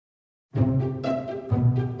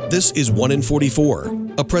This is 1 in 44,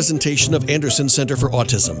 a presentation of Anderson Center for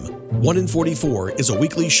Autism. 1 in 44 is a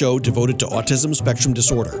weekly show devoted to autism spectrum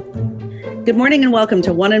disorder. Good morning and welcome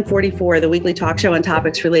to 1 in 44, the weekly talk show on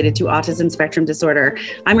topics related to autism spectrum disorder.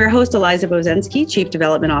 I'm your host, Eliza Bozensky, Chief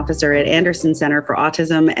Development Officer at Anderson Center for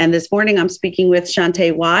Autism. And this morning I'm speaking with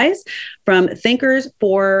Shante Wise from Thinkers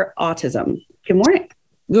for Autism. Good morning.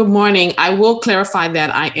 Good morning. I will clarify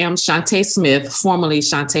that I am Shante Smith, formerly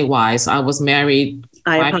Shante Wise. I was married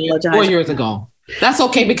 4 years ago. That's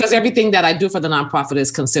okay, because everything that I do for the nonprofit is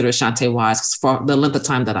considered Shante Wise for the length of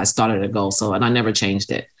time that I started ago. And I never changed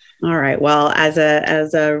it. All right. Well, as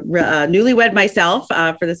a newlywed myself,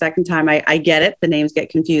 for the second time, I get it. The names get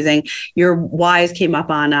confusing. Your Wise came up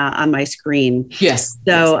on my screen. Yes.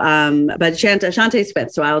 So, but Shante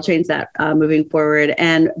Smith. So I'll change that moving forward.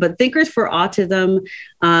 But Thinkers for Autism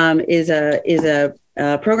is a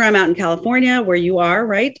program out in California where you are,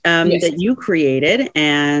 right? Yes. That you created,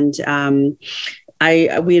 and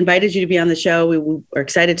we invited you to be on the show. We are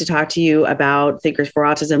excited to talk to you about Thinkers for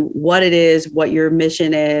Autism, what it is, what your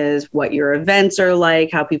mission is, what your events are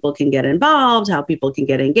like, how people can get involved, how people can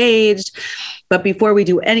get engaged. But before we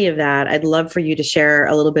do any of that, I'd love for you to share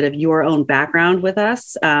a little bit of your own background with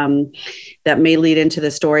us that may lead into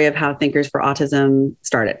the story of how Thinkers for Autism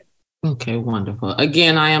started. Okay, wonderful.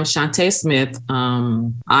 Again, I am Shante Smith.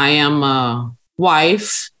 I am a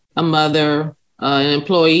wife, a mother, an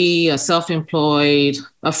employee, a self-employed,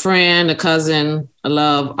 a friend, a cousin, a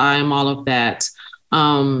love. I am all of that.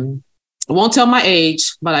 I won't tell my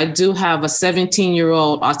age, but I do have a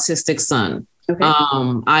 17-year-old autistic son. Okay.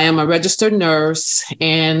 I am a registered nurse,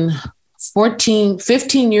 and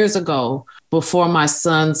 15 years ago, before my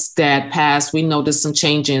son's dad passed, we noticed some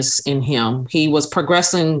changes in him. He was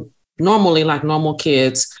progressing normally like normal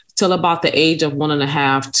kids till about the age of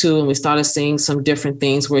 1.5, 2. And we started seeing some different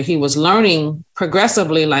things where he was learning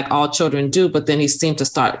progressively like all children do, but then he seemed to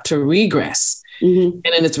start to regress. Mm-hmm.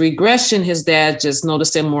 And in its regression, his dad just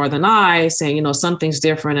noticed it more than I, saying, something's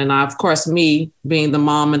different. And I, of course, me being the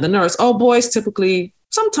mom and the nurse, boys typically,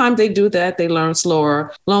 sometimes they do that. They learn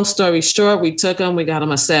slower. Long story short, we took him, we got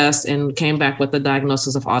him assessed and came back with the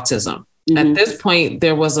diagnosis of autism. Mm-hmm. At this point,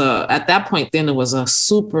 there was a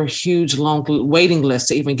super huge long waiting list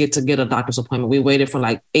to even get a doctor's appointment. We waited for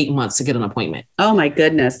like 8 months to get an appointment. Oh my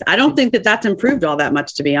goodness. I don't think that's improved all that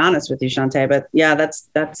much, to be honest with you, Shante, but yeah, that's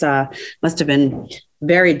must have been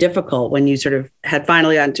very difficult when you sort of had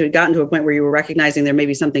finally gotten to a point where you were recognizing there may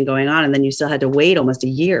be something going on, and then you still had to wait almost a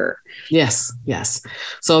year. Yes.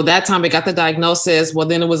 So that time we got the diagnosis. Well,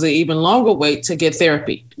 then it was an even longer wait to get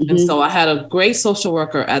therapy. Mm-hmm. And so I had a great social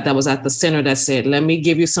worker that was at the center that said, let me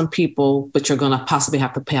give you some people, but you're going to possibly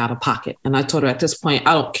have to pay out of pocket. And I told her at this point,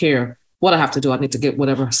 I don't care what I have to do. I need to get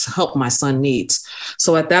whatever help my son needs.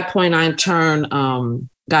 So at that point, I in turn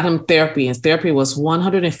got him therapy, and therapy was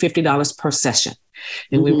 $150 per session.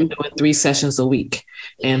 And we were doing 3 sessions a week,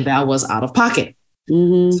 and that was out of pocket.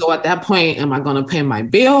 Mm-hmm. So at that point, am I going to pay my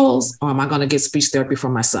bills, or am I going to get speech therapy for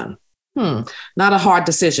my son? Not a hard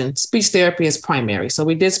decision. Speech therapy is primary. So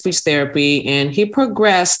we did speech therapy, and he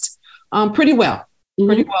progressed pretty well.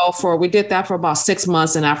 Mm-hmm. We did that for about 6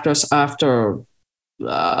 months. And after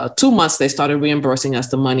 2 months, they started reimbursing us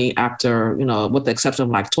the money after, with the exception of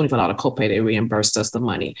like $25 copay, they reimbursed us the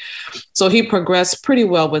money. So he progressed pretty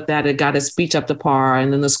well with that. It got his speech up to par.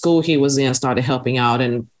 And then the school he was in started helping out,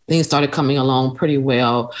 and things started coming along pretty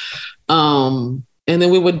well. And then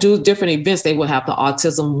we would do different events. They would have the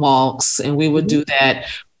autism walks, and we would do that.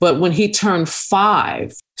 But when he turned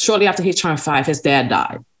 5, shortly after he turned 5, his dad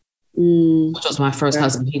died. Which was my first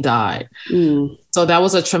husband. He died. So that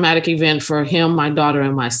was a traumatic event for him, my daughter,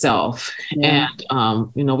 and myself. Yeah.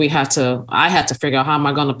 And, I had to figure out how am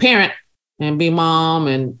I going to parent and be mom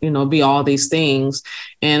and, be all these things.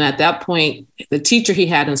 And at that point, the teacher he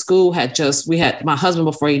had in school my husband,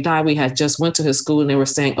 before he died, we had just went to his school, and they were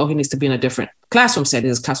saying, he needs to be in a different classroom setting.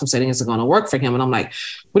 His classroom setting isn't going to work for him. And I'm like,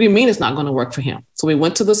 what do you mean it's not going to work for him? So we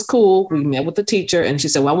went to the school, we met with the teacher, and she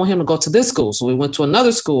said, well, I want him to go to this school. So we went to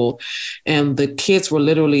another school, and the kids were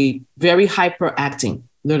literally very hyperacting.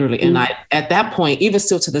 Literally. And at that point, even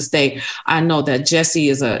still to this day, I know that Jesse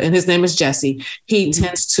and his name is Jesse. He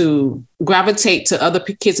tends to gravitate to other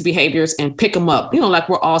kids' behaviors and pick them up, like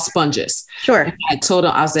we're all sponges. Sure. And I told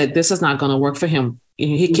her, I said, this is not going to work for him.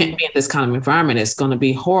 He can't be in this kind of environment. It's going to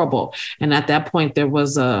be horrible. And at that point, there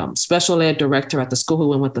was a special ed director at the school who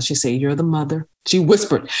went with us. She said, you're the mother. She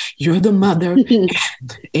whispered, you're the mother and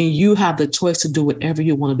you have the choice to do whatever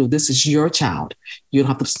you want to do. This is your child. You don't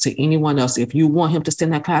have to listen to anyone else. If you want him to stay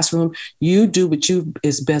in that classroom, you do what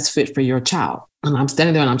is best fit for your child. And I'm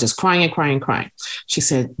standing there and I'm just crying and crying and crying. She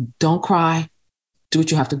said, don't cry. do what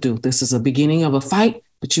you have to do. This is a beginning of a fight,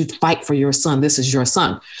 but you fight for your son. This is your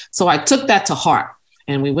son. So I took that to heart,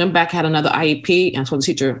 and we went back, had another IEP, and told the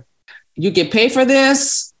teacher, you get paid for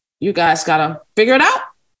this. You guys got to figure it out.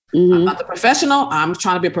 I'm not the professional. I'm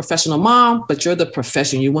trying to be a professional mom, but you're the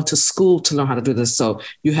professional. You went to school to learn how to do this. So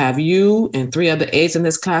you have you and 3 other aides in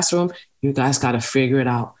this classroom. You guys got to figure it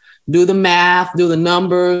out. Do the math, do the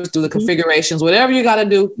numbers, do the configurations, whatever you got to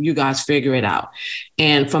do, you guys figure it out.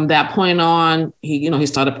 And from that point on, he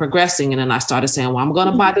started progressing. And then I started saying, well, I'm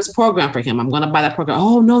going to buy this program for him. I'm going to buy that program.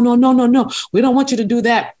 Oh, no. We don't want you to do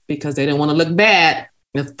that, because they didn't want to look bad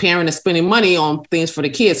if parent is spending money on things for the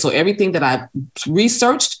kids. So everything that I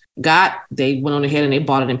researched, they went on ahead and they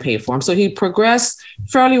bought it and paid for him. So he progressed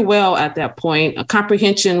fairly well at that point. A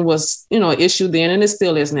comprehension was, an issue then, and it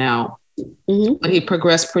still is now. But he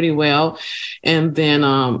progressed pretty well. And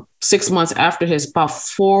then 6 months after about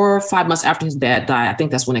 4 or 5 months after his dad died, I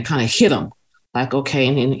think that's when it kind of hit him. Like, okay.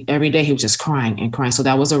 And then every day he was just crying and crying. So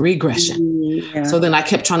that was a regression. Yeah. So then I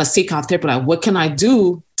kept trying to seek out therapy. Like, what can I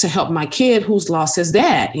do to help my kid who's lost his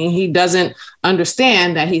dad? And he doesn't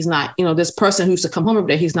understand that he's not, this person who used to come home every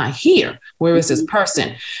day, he's not here. Where is this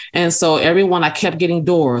person? And so I kept getting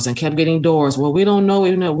doors. Well, we don't know.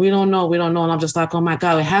 We don't know. And I'm just like, oh my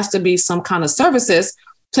God, it has to be some kind of services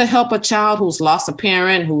to help a child who's lost a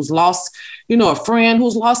parent, who's lost, a friend,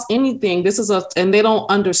 who's lost anything. And they don't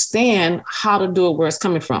understand how to do it, where it's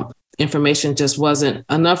coming from. Information just wasn't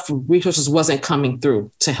enough. Resources wasn't coming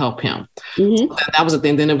through to help him. So that was the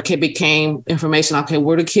thing. Then it became information. Okay,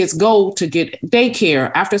 where do kids go to get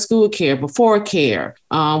daycare, after school care, before care?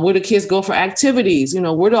 Where do kids go for activities?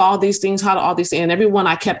 Where do all these things? How do all these things? And everyone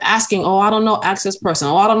I kept asking, oh, I don't know, ask this person.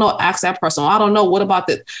 Oh, I don't know, ask that person. Oh, I don't know. What about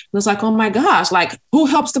this? And it's like, oh my gosh, like who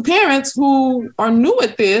helps the parents who are new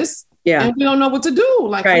at this? Yeah, and we don't know what to do.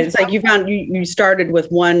 Like, right. It's like you started with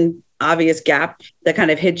one obvious gap that kind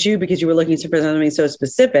of hit you because you were looking for something so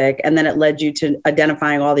specific, and then it led you to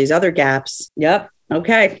identifying all these other gaps. Yep.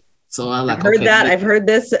 Okay. So I've heard that. I've heard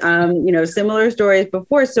this, similar stories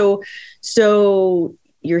before. So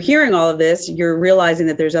you're hearing all of this, you're realizing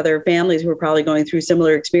that there's other families who are probably going through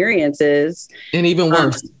similar experiences. And even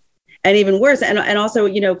worse. And also,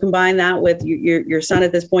 combine that with your son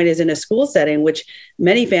at this point is in a school setting, which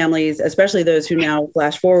many families, especially those who now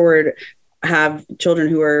flash forward, have children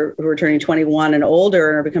who are turning 21 and older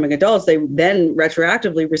and are becoming adults. They then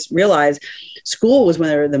retroactively realize school was when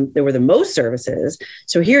there were the most services.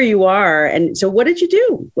 So here you are. And so what did you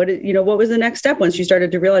do? What was the next step once you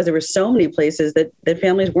started to realize there were so many places that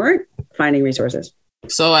families weren't finding resources?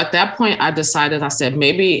 So at that point, I said,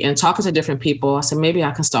 maybe, in talking to different people, I said, maybe I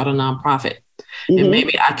can start a nonprofit. And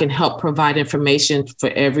maybe I can help provide information for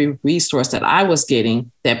every resource that I was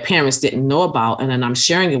getting that parents didn't know about. And then I'm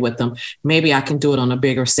sharing it with them. Maybe I can do it on a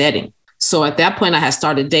bigger setting. So at that point, I had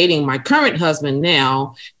started dating my current husband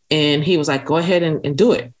now. And he was like, go ahead and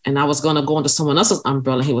do it. And I was going to go under someone else's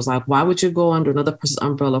umbrella. He was like, why would you go under another person's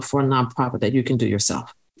umbrella for a nonprofit that you can do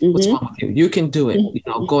yourself? What's wrong with you? You can do it.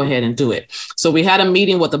 Go ahead and do it. So we had a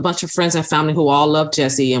meeting with a bunch of friends and family who all love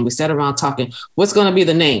Jesse. And we sat around talking, what's going to be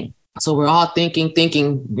the name? So we're all thinking.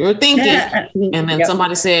 And then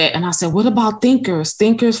somebody said, and I said, what about Thinkers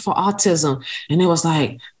for Autism? And it was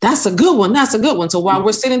like, that's a good one. So while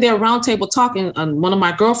we're sitting there round table talking, one of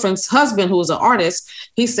my girlfriend's husband, who was an artist,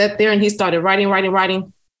 he sat there and he started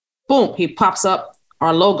writing. Boom, he pops up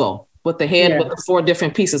our logo with the head with the 4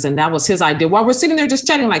 different pieces. And that was his idea. While we're sitting there just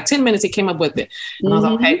chatting, like 10 minutes, he came up with it. And I was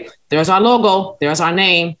like, okay, there's our logo. There's our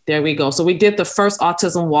name. There we go. So we did the first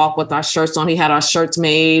autism walk with our shirts on. He had our shirts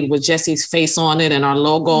made with Jesse's face on it and our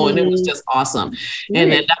logo. And it was just awesome.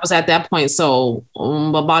 And then that was at that point. So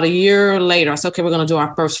about a year later, I said, okay, we're going to do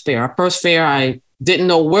our first fair. I didn't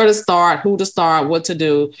know where to start, who to start, what to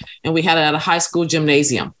do. And we had it at a high school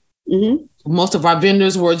gymnasium. Most of our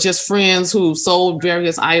vendors were just friends who sold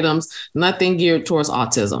various items, nothing geared towards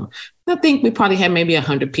autism. I think we probably had maybe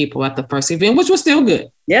 100 people at the first event, which was still good.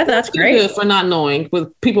 Yeah, that's great. Good for not knowing.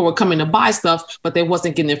 People were coming to buy stuff, but they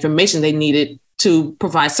wasn't getting the information they needed to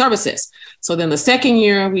provide services. So then the second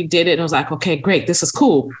year we did it, and it was like, okay, great, this is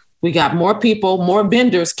cool. We got more people, more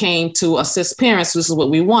vendors came to assist parents. This is what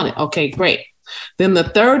we wanted. Okay, great. Then the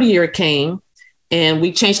third year came, and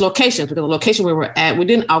we changed locations because the location we were at, we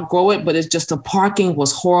didn't outgrow it, but it's just the parking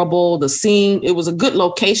was horrible. The scene, it was a good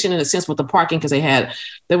location in a sense with the parking because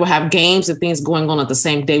they would have games and things going on at the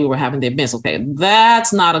same day we were having the events. Okay,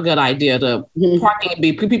 that's not a good idea. The parking,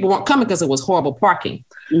 people weren't coming because it was horrible parking.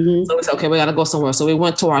 So we said, okay, we got to go somewhere. So we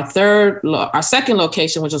went to our second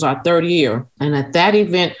location, which was our third year. And at that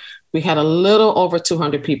event, we had a little over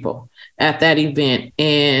 200 people at that event.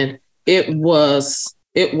 And it was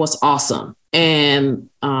It was awesome. And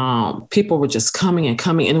people were just coming and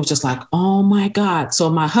coming. And it was just like, oh my God. So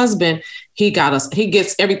my husband, he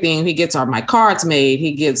gets everything. He gets my cards made.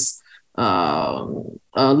 He gets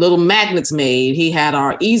little magnets made. He had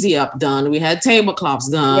our Easy Up done. We had tablecloths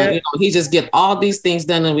done. Yep. You know, he just get all these things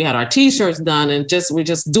done. And we had our t-shirts done. And we're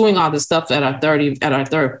just doing all this stuff at our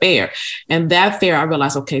third fair. And that fair, I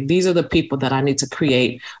realized, okay, these are the people that I need to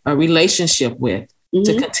create a relationship with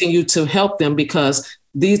to continue to help them, because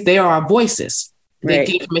they are our voices. They Right.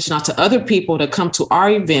 give information out to other people to come to our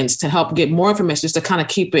events to help get more information, just to kind of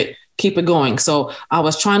keep it going. So I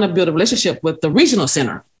was trying to build a relationship with the regional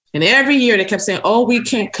center. And every year they kept saying, oh, we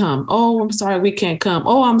can't come. Oh, I'm sorry, we can't come.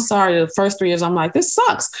 Oh, I'm sorry. The first 3 years, I'm like, this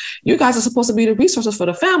sucks. You guys are supposed to be the resources for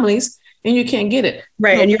the families and you can't get it.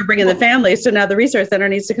 Right. No. And you're bringing the families. So now the resource center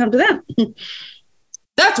needs to come to them.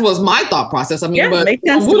 That was my thought process. I mean, Yeah, but makes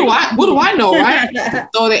sense what to do I know, right?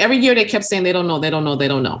 So every year they kept saying they don't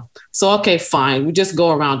know. So, okay, fine. We just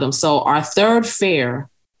go around them. So our third fair,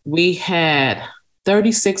 we had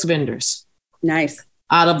 36 vendors. Nice.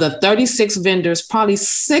 Out of the 36 vendors, probably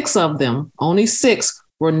only six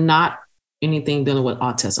were not anything dealing with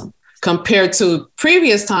autism, compared to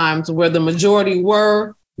previous times where the majority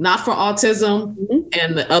were not for autism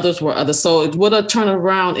and the others were others. So it would have turned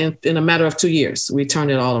around in a matter of 2 years. We turned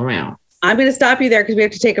it all around. I'm going to stop you there because we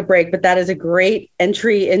have to take a break, but that is a great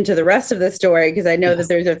entry into the rest of the story, because I know that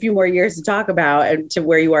there's a few more years to talk about and to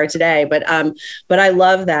where you are today. But I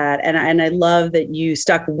love that. And I love that you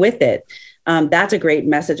stuck with it. That's a great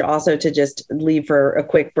message also to just leave for a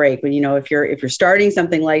quick break. When, you know, if you're starting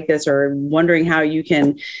something like this or wondering how you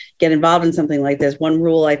can get involved in something like this, one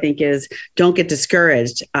rule I think is don't get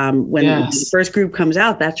discouraged. When the first group comes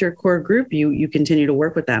out, that's your core group. You continue to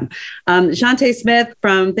work with them. Shante Smith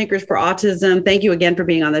from Thinkers for Autism, thank you again for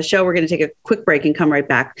being on the show. We're going to take a quick break and come right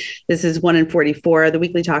back. This is 1 in 44, the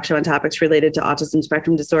weekly talk show on topics related to autism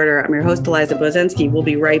spectrum disorder. I'm your host, Eliza Bozensky. We'll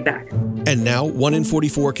be right back. And now 1 in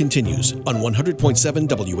 44 continues on 100.7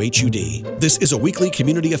 WHUD. This is a weekly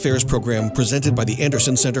community affairs program presented by the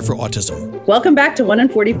Anderson Center for Autism. Welcome back to 1 in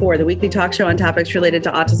 44, the weekly talk show on topics related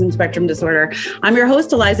to autism spectrum disorder. I'm your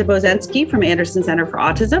host, Eliza Bozensky from Anderson Center for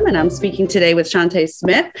Autism, and I'm speaking today with Shante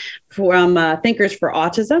Smith from Thinkers for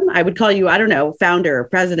Autism. I would call you, I don't know, founder,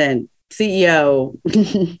 president, CEO,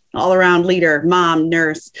 all-around leader, mom,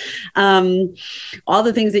 nurse, all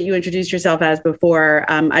the things that you introduced yourself as before.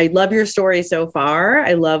 I love your story so far.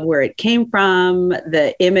 I love where it came from,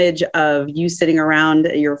 the image of you sitting around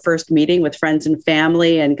your first meeting with friends and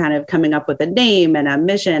family and kind of coming up with a name and a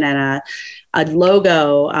mission and a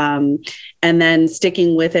logo, and then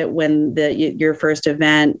sticking with it when your first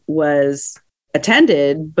event was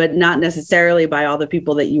attended, but not necessarily by all the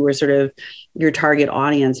people that you were sort of your target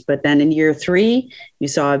audience. But then in year 3, you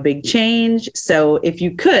saw a big change. So if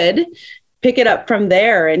you could pick it up from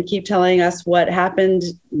there and keep telling us what happened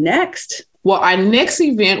next. Well, our next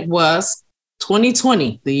event was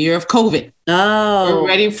 2020, the year of COVID. Oh, we're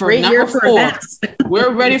ready for number 4.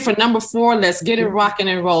 We're ready for number 4. Let's get it rocking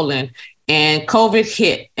and rolling. And COVID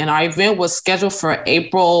hit, and our event was scheduled for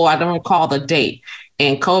April. I don't recall the date.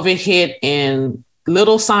 And COVID hit in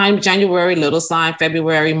little sign January, little sign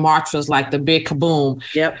February, March was like the big kaboom.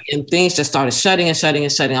 Yep. And things just started shutting.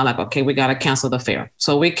 I'm like, okay, we got to cancel the fair.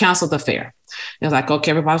 So we canceled the fair. It's like, okay,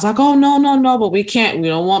 everybody's like, oh, no, but we can't. We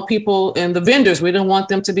don't want people and the vendors. We don't want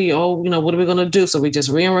them to be, what are we going to do? So we just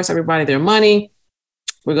reimburse everybody their money.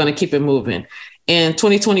 We're going to keep it moving. In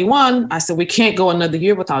 2021, I said, we can't go another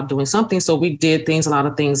year without doing something. So we did a lot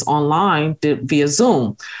of things online via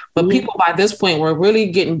Zoom. But people by this point were really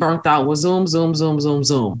getting burnt out with Zoom.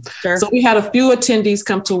 Sure. So we had a few attendees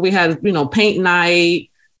come to, we had, paint night,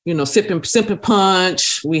 sipping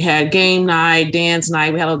punch. We had game night, dance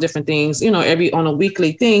night. We had all different things, on a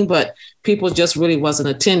weekly thing, but people just really wasn't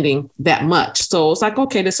attending that much. So it's like,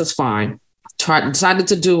 okay, this is fine. Decided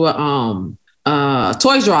to do a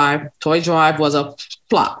toy drive. Toy drive was a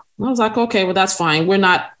flop. I was like, okay, well, that's fine. We're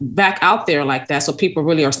not back out there like that. So people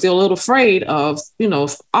really are still a little afraid of,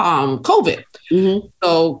 COVID. Mm-hmm.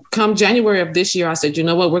 So come January of this year, I said, you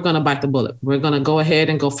know what, we're going to bite the bullet. We're going to go ahead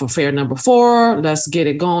and go for fair number 4. Let's get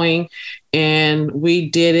it going. And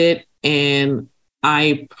we did it. And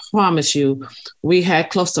I promise you, we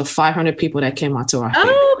had close to 500 people that came out to our fair.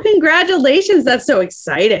 Oh, congratulations. That's so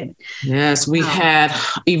exciting. Yes, we had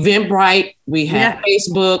Eventbrite, we had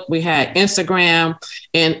Facebook, we had Instagram.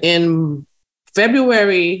 And in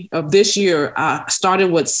February of this year, I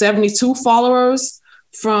started with 72 followers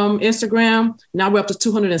from Instagram. Now we're up to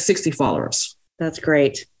 260 followers. That's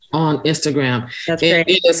great. on Instagram. That's great.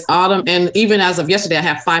 It is autumn. And even as of yesterday, I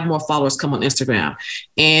have 5 more followers come on Instagram.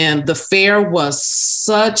 And the fair was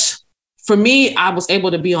for me, I was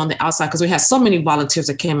able to be on the outside because we had so many volunteers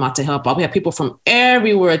that came out to help out. We had people from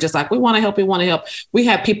everywhere, just like, we want to help, we want to help. We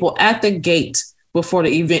had people at the gate before the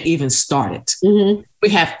event even started. Mm-hmm. We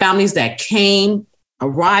had families that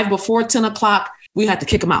arrived before 10 o'clock. We had to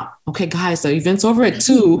kick them out. Okay, guys, the event's over at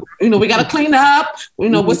 2. We got to clean up.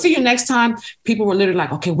 We'll see you next time. People were literally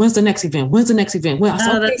like, okay, when's the next event? When's the next event?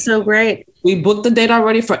 That's so great. We booked the date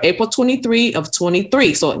already for April 23 of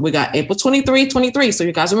 23. So we got April 23. So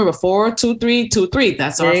you guys remember 4-2-3-2-3.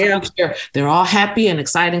 That's our first year. They're all happy and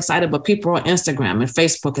excited, but people are on Instagram and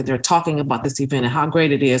Facebook and they're talking about this event and how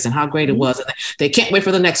great it is and how great it was. And they can't wait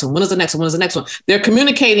for the next one. When is the next one? When is the next one? They're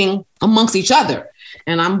communicating amongst each other.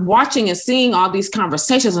 And I'm watching and seeing all these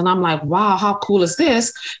conversations and I'm like, wow, how cool is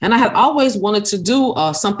this? And I had always wanted to do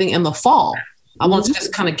something in the fall. I wanted to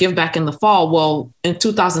just kind of give back in the fall. Well, in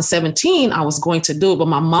 2017, I was going to do it, but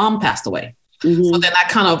my mom passed away. So then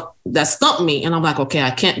that stumped me. And I'm like, okay,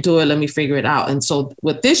 I can't do it. Let me figure it out. And so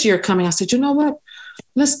with this year coming, I said, you know what?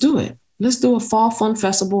 Let's do it. Let's do a fall fun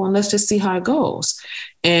festival and let's just see how it goes.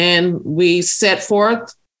 And we set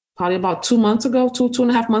forth probably about 2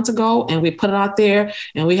 and a half months ago. And we put it out there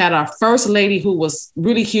and we had our first lady who was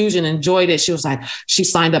really huge and enjoyed it. She was like, she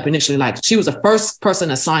signed up initially, like she was the first person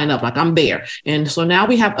to sign up, like I'm there. And so now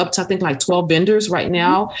we have up to, I think like 12 vendors right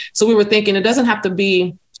now. So we were thinking it doesn't have to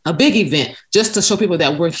be a big event just to show people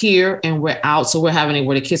that we're here and we're out. So we're having it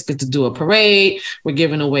where the kids get to do a parade. We're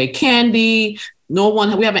giving away candy.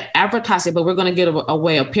 We haven't advertised it, but we're going to give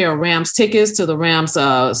away a pair of Rams tickets to the Rams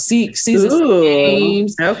season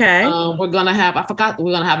games. Okay. We're going to have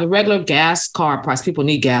the regular gas card price. People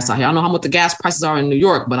need gas out here. I don't know how much the gas prices are in New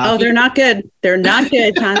York, but they're not good. They're not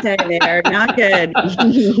good, Shante. They're not good.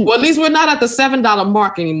 Well, at least we're not at the $7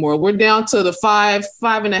 mark anymore. We're down to the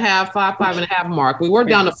 $5.50 mark. We were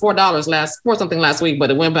down to $4 last week,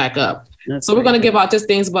 but it went back up. So we're going to give out these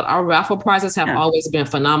things, but our raffle prizes have always been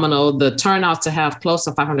phenomenal. The turnout to have close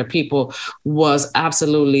to 500 people was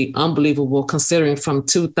absolutely unbelievable, considering from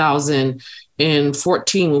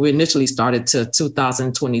 2014, when we initially started, to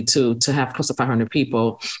 2022 to have close to 500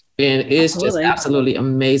 people. And it's just absolutely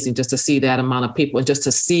amazing just to see that amount of people and just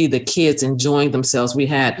to see the kids enjoying themselves. We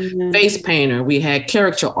had face painter, we had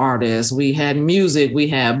character artists, we had music, we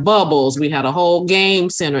had bubbles, we had a whole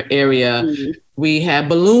game center area. We had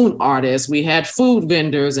balloon artists, we had food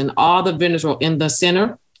vendors, and all the vendors were in the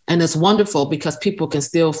center. And it's wonderful because people can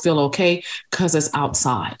still feel okay because it's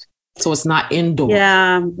outside. So it's not indoor.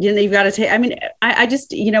 Yeah. You've got to take, I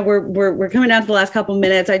just, we're coming down to the last couple of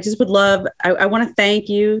minutes. I just would love, I want to thank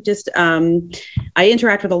you. I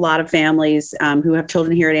interact with a lot of families who have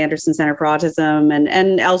children here at Anderson Center for Autism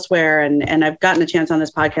and elsewhere. And I've gotten a chance on this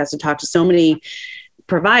podcast to talk to so many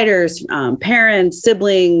providers, parents,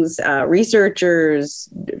 siblings, researchers,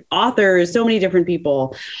 authors, so many different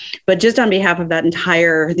people. But just on behalf of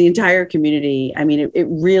the entire community, it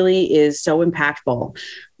really is so impactful,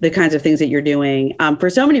 the kinds of things that you're doing for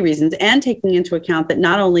so many reasons, and taking into account that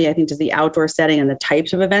not only, I think, does the outdoor setting and the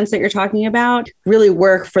types of events that you're talking about really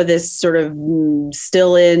work for this sort of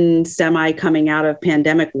still in semi coming out of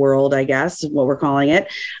pandemic world, I guess, is what we're calling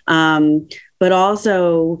it. But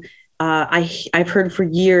also, I've heard for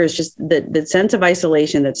years just the sense of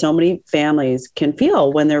isolation that so many families can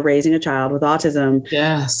feel when they're raising a child with autism,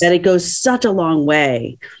 that it goes such a long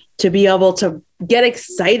way to be able to get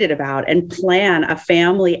excited about and plan a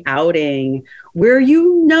family outing where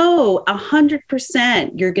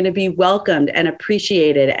 100% you're going to be welcomed and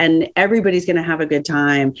appreciated and everybody's going to have a good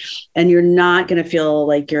time, and you're not going to feel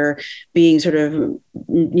like you're being sort of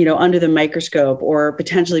under the microscope or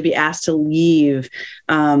potentially be asked to leave.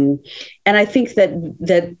 And I think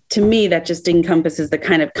that to me, that just encompasses the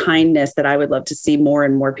kind of kindness that I would love to see more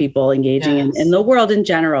and more people engaging in the world in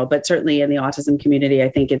general, but certainly in the autism community. I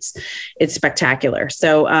think it's spectacular.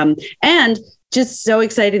 So, and just so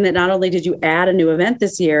exciting that not only did you add a new event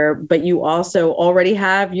this year, but you also already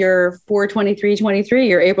have your 4/23/23,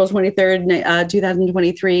 your April 23rd,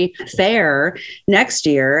 2023 fair next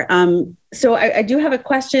year. So I do have a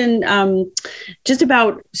question just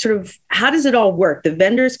about sort of how does it all work? The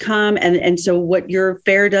vendors come and so what your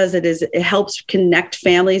fair does, it helps connect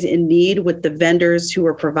families in need with the vendors who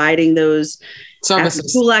are providing those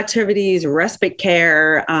services, school activities, respite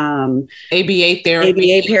care, ABA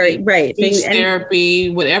therapy, right? Speech therapy,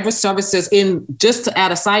 whatever services. Just to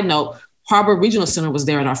add a side note, Harbor Regional Center was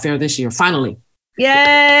there at our fair this year, finally.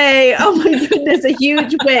 Yay. Oh my goodness. A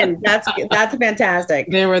huge win. That's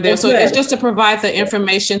fantastic. They were there. So it's just to provide the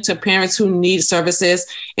information to parents who need services.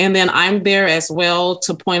 And then I'm there as well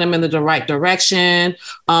to point them in the right direction.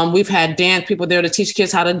 We've had dance people there to teach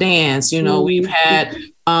kids how to dance. We've had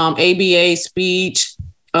ABA speech.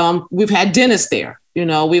 We've had dentists there.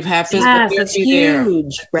 We've had physical therapy there.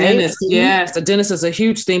 Huge, right? Dentist, yes. The dentist is a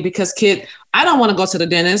huge thing because I don't want to go to the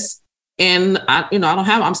dentist. And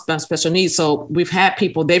I'm special needs. So we've had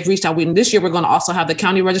people, they've reached out. This year, we're going to also have the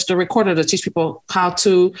county register recorder to teach people how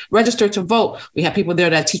to register to vote. We have people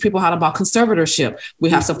there that teach people how about conservatorship.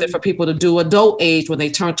 We have something for people to do adult age when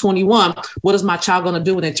they turn 21. What is my child going to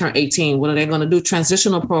do when they turn 18? What are they going to do?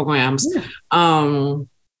 Transitional programs.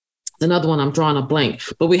 Another one, I'm drawing a blank,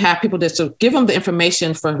 but we have people that to give them the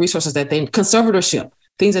information for resources that conservatorship.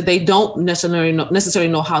 Things that they don't necessarily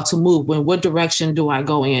know how to move. What direction do I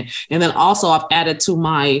go in? And then also I've added to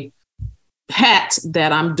my hat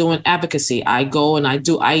that I'm doing advocacy. I go and I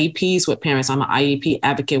do IEPs with parents. I'm an IEP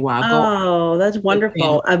advocate where I go. Oh, that's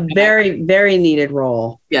wonderful. A very, very needed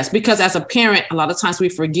role. Yes, because as a parent, a lot of times we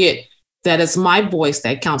forget that it's my voice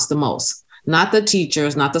that counts the most. Not the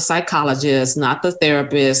teachers, not the psychologists, not the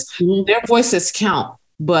therapists. Mm-hmm. Their voices count.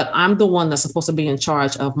 But I'm the one that's supposed to be in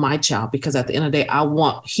charge of my child because at the end of the day, I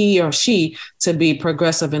want he or she to be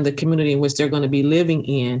progressive in the community in which they're going to be living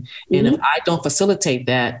in. Mm-hmm. And if I don't facilitate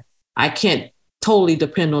that, I can't totally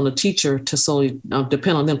depend on the teacher to solely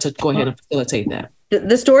depend on them to go ahead and facilitate that.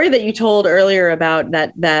 The story that you told earlier about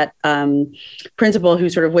that principal who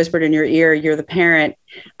sort of whispered in your ear, you're the parent,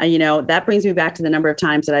 that brings me back to the number of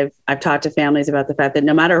times that I've talked to families about the fact that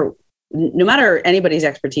no matter anybody's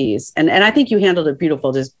expertise. And I think you handled it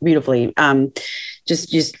beautifully.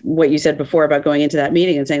 Just what you said before about going into that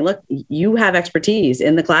meeting and saying, look, you have expertise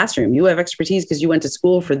in the classroom. You have expertise because you went to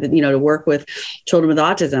school for to work with children with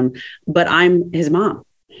autism, but I'm his mom.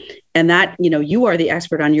 And that, you are the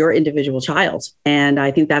expert on your individual child. And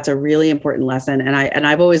I think that's a really important lesson. And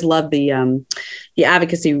I've always loved the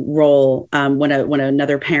advocacy role when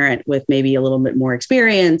another parent with maybe a little bit more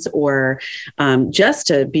experience or just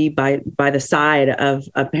to be by the side of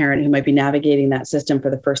a parent who might be navigating that system for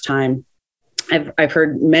the first time. I've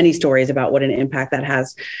heard many stories about what an impact that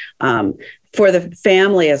has for the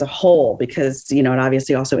family as a whole, because, it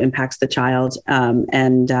obviously also impacts the child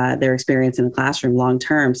and their experience in the classroom long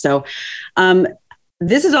term. So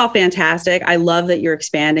this is all fantastic. I love that you're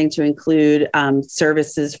expanding to include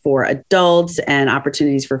services for adults and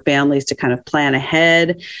opportunities for families to kind of plan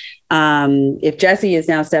ahead. If Jesse is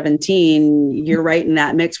now 17, you're right in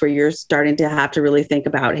that mix where you're starting to have to really think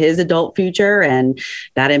about his adult future, and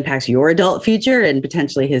that impacts your adult future and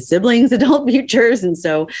potentially his siblings' adult futures. And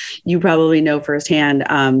so you probably know firsthand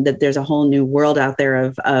that there's a whole new world out there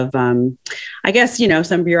of I guess,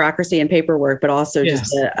 some bureaucracy and paperwork, but also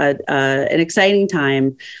just an exciting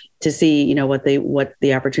time to see, what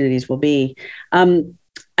the opportunities will be.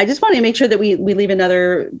 I just want to make sure that we leave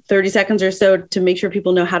another 30 seconds or so to make sure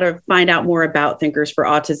people know how to find out more about Thinkers for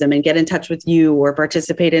Autism and get in touch with you or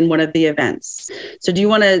participate in one of the events. So do you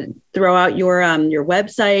want to throw out your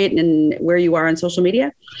website and where you are on social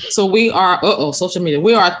media? So we are, social media.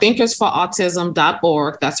 We are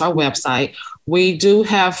thinkersforautism.org. That's our website. We do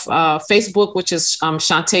have Facebook, which is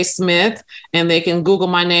Shantae Smith, and they can Google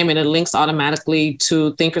my name and it links automatically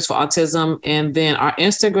to Thinkers for Autism. And then our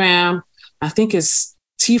Instagram, I think is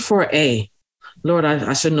T4A. Lord,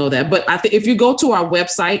 I should know that. But I think if you go to our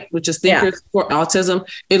website, which is Thinkers for Autism,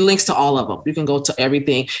 it links to all of them. You can go to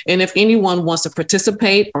everything. And if anyone wants to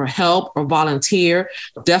participate or help or volunteer,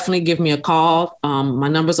 definitely give me a call. My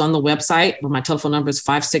number's on the website, but my telephone number is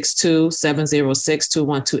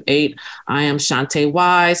 562-706-2128. I am Shantae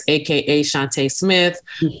Wise, AKA Shantae Smith.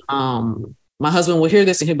 My husband will hear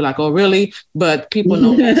this and he'll be like, oh, really? But people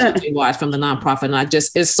know me as Shantae Wise from the nonprofit. And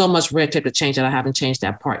it's so much red tape to change that I haven't changed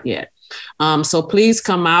that part yet. So please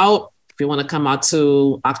come out. If you want to come out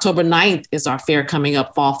to October 9th is our fair coming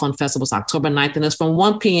up. Fall Fun Festival is October 9th. And it's from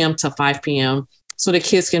 1 p.m. to 5 p.m. So the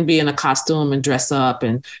kids can be in a costume and dress up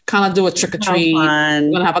and kind of do a trick or treat. We're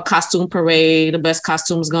going to have a costume parade. The best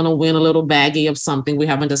costume is going to win a little baggie of something. We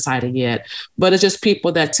haven't decided yet. But it's just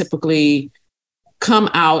people that typically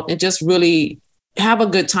come out and just really have a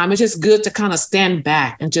good time. It's just good to kind of stand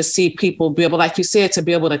back and just see people be able, like you said, to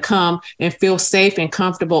be able to come and feel safe and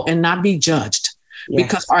comfortable and not be judged. Yes.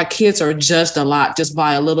 Because our kids are judged a lot just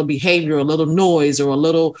by a little behavior, a little noise, or a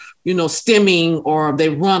little, stimming, or they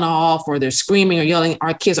run off, or they're screaming or yelling.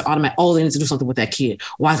 Our kids are automatic. Oh, they need to do something with that kid.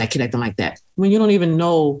 Why is that kid acting like that? When you don't even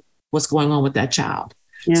know what's going on with that child.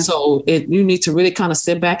 Yeah. So you need to really kind of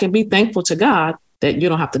sit back and be thankful to God that you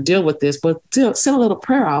don't have to deal with this, but still send a little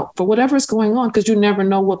prayer out for whatever is going on, because you never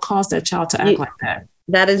know what caused that child to act like that.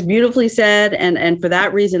 That is beautifully said. And for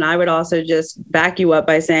that reason, I would also just back you up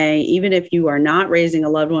by saying, even if you are not raising a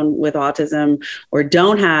loved one with autism or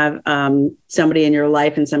don't have somebody in your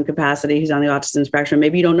life in some capacity who's on the autism spectrum,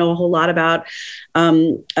 maybe you don't know a whole lot about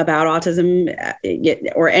autism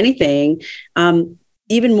or anything,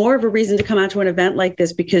 even more of a reason to come out to an event like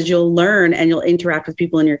this, because you'll learn and you'll interact with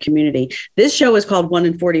people in your community. This show is called 1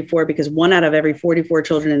 in 44 because 1 out of every 44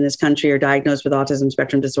 children in this country are diagnosed with autism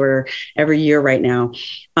spectrum disorder every year right now.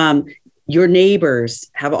 Your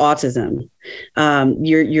neighbors have autism.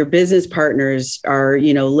 Your business partners are,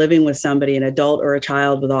 living with somebody, an adult or a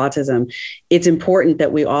child with autism. It's important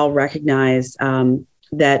that we all recognize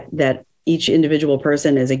that each individual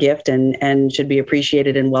person is a gift and should be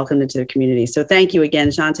appreciated and welcomed into the community. So thank you again,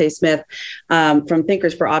 Shante Smith from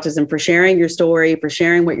Thinkers for Autism, for sharing your story, for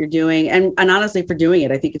sharing what you're doing, and honestly for doing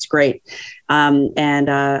it. I think it's great. And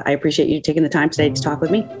I appreciate you taking the time today to talk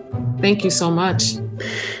with me. Thank you so much.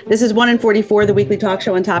 This is 1 in 44, the weekly talk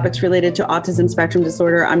show on topics related to autism spectrum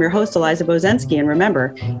disorder. I'm your host, Eliza Bozensky, and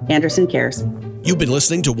remember, Anderson cares. You've been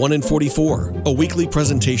listening to 1 in 44, a weekly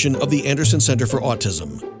presentation of the Anderson Center for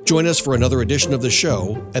Autism. Join us for another edition of the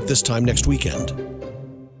show at this time next weekend.